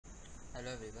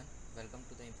Hello everyone, welcome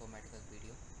to the Informatica video.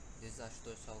 This is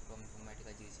Ashutosh Sahu from Informatica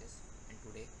GCS, and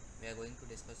today we are going to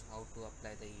discuss how to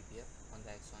apply the EBF on the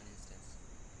Axon instance.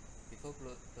 Before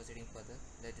proceeding further,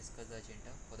 let's discuss the agenda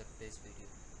for today's video.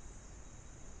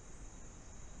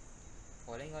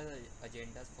 Following are the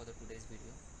agendas for today's video.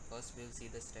 First we will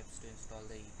see the steps to install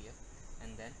the EBF,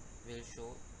 and then we will show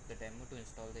the demo to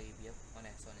install the EBF on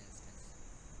Axon instance.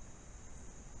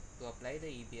 To apply the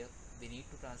EBF, we need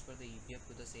to transfer the EBF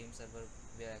to the same server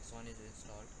where Axon is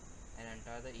installed and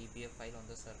enter the EBF file on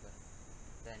the server.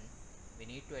 Then, we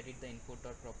need to edit the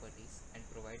input.properties and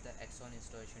provide the Axon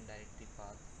installation directory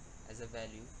path as a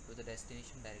value to the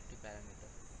destination directory parameter.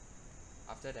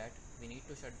 After that, we need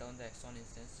to shut down the Axon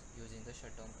instance using the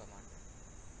shutdown command.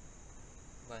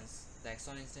 Once the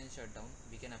Axon instance is shut down,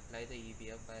 we can apply the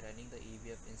EBF by running the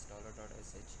EBF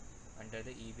installer.sh under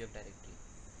the EBF directory.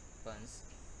 Once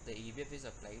the EBF is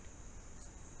applied,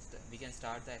 we can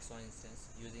start the Axon instance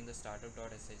using the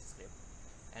startup.sh script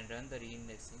and run the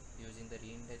reindexing using the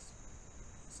reindex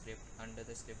script under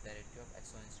the script directory of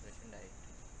Axon installation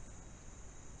directory.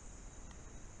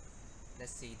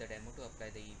 Let's see the demo to apply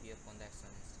the EBF on the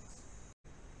Axon instance.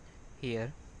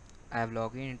 Here, I have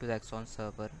logged into the Axon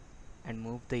server and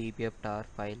moved the EBF tar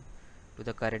file to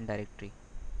the current directory.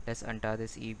 Let's enter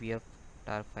this EBF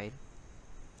tar file.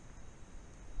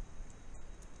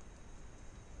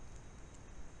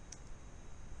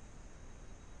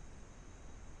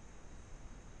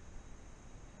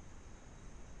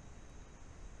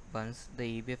 Once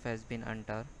the EBF has been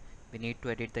untar, we need to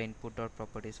edit the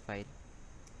input.properties file.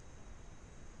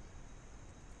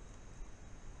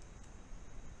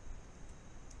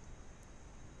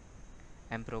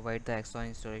 And provide the Axon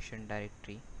installation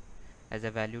directory as a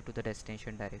value to the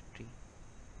destination directory.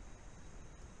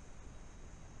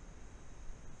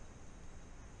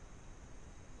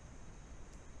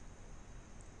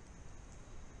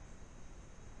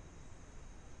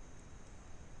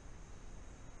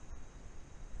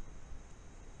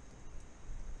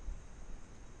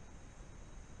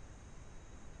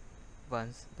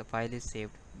 Once the file is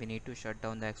saved, we need to shut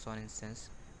down the Axon instance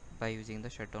by using the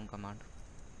shutdown command.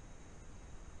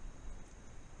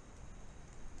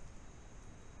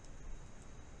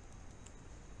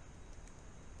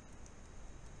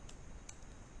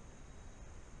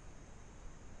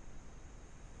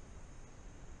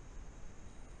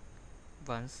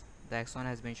 Once the Axon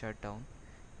has been shut down,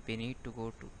 we need to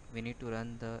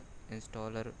run the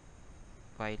installer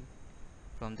file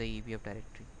from the EBF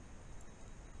directory.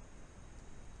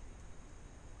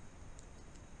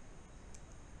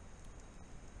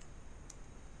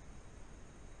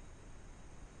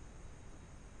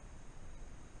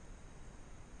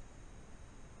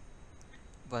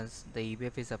 Once the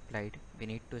EBF is applied, we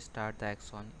need to start the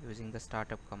Axon using the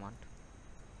startup command.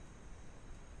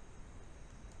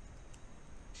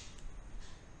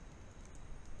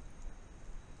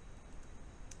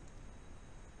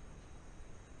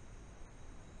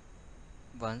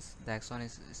 Once the Axon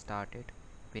is started,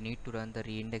 we need to run the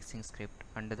reindexing script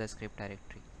under the script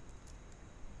directory.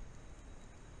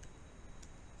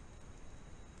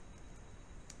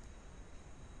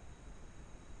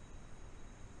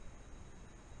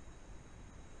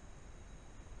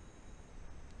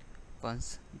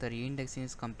 Once the reindexing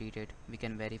is completed, we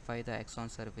can verify the Axon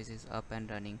service is up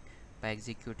and running by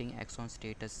executing Axon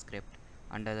status script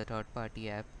under the third-party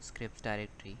app scripts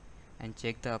directory and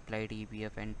check the applied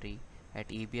EBF entry at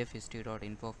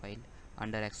ebfhistory.info file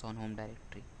under Axon home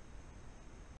directory.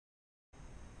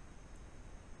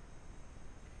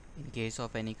 In case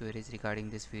of any queries regarding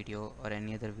this video or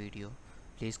any other video,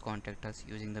 please contact us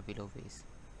using the below ways.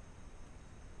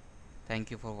 Thank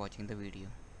you for watching the video.